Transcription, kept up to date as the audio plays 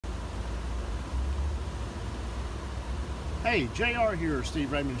Hey, JR here,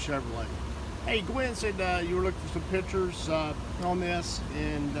 Steve Raymond Chevrolet. Hey, Gwen said you were looking for some pictures on this,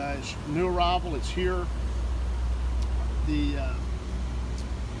 and it's new arrival. It's here. The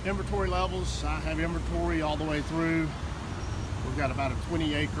inventory levels, I have inventory all the way through. We've got about a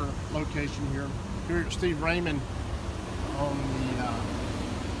 20-acre location here. Here at Steve Raymond on the,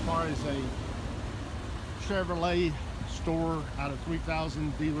 as far as a Chevrolet store out of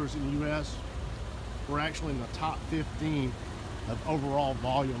 3,000 dealers in the U.S., we're actually in the top 15 of overall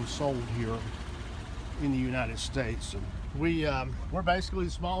volume sold here in the United States. So we're basically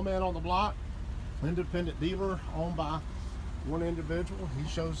the small man on the block, independent dealer owned by one individual. He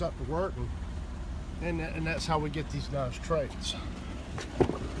shows up to work, and that's how we get these nice trades.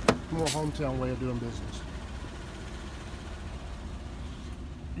 More hometown way of doing business.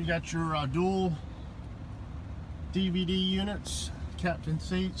 You got your dual DVD units, captain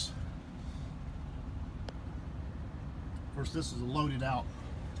seats. Of course, this is a loaded out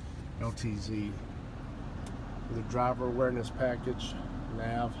LTZ with a driver awareness package,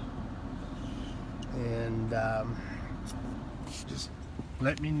 nav, and just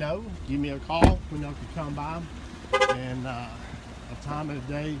let me know, give me a call when y'all can come by, and a time of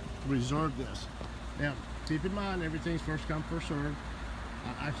the day to reserve this. Now, keep in mind, everything's first come, first served.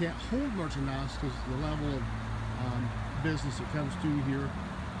 I can't hold merchandise because the level of business that comes through here,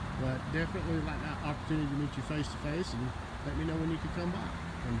 but definitely like that opportunity to meet you face to face, and let me know when you can come by.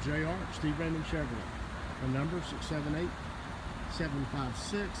 I'm JR, Steve Raymond Chevrolet. My number is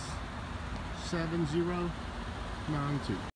 678-756-7092.